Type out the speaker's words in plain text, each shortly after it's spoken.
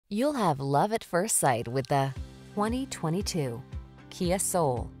You'll have love at first sight with the 2022 Kia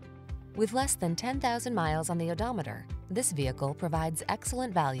Soul. With less than 10,000 miles on the odometer, this vehicle provides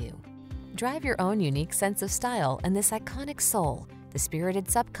excellent value. Drive your own unique sense of style in this iconic Soul, the spirited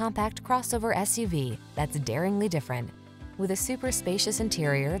subcompact crossover SUV that's daringly different. With a super spacious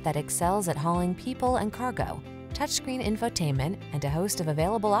interior that excels at hauling people and cargo, touchscreen infotainment, and a host of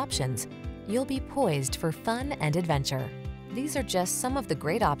available options, you'll be poised for fun and adventure. These are just some of the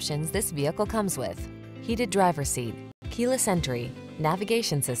great options this vehicle comes with: heated driver's seat, keyless entry,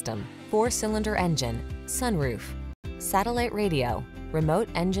 navigation system, 4-cylinder engine, sunroof, satellite radio, remote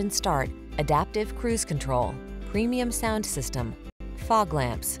engine start, adaptive cruise control, premium sound system, fog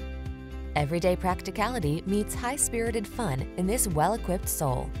lamps. Everyday practicality meets high-spirited fun in this well-equipped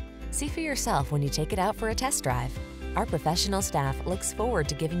Soul. See for yourself when you take it out for a test drive. Our professional staff looks forward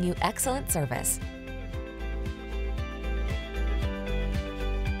to giving you excellent service.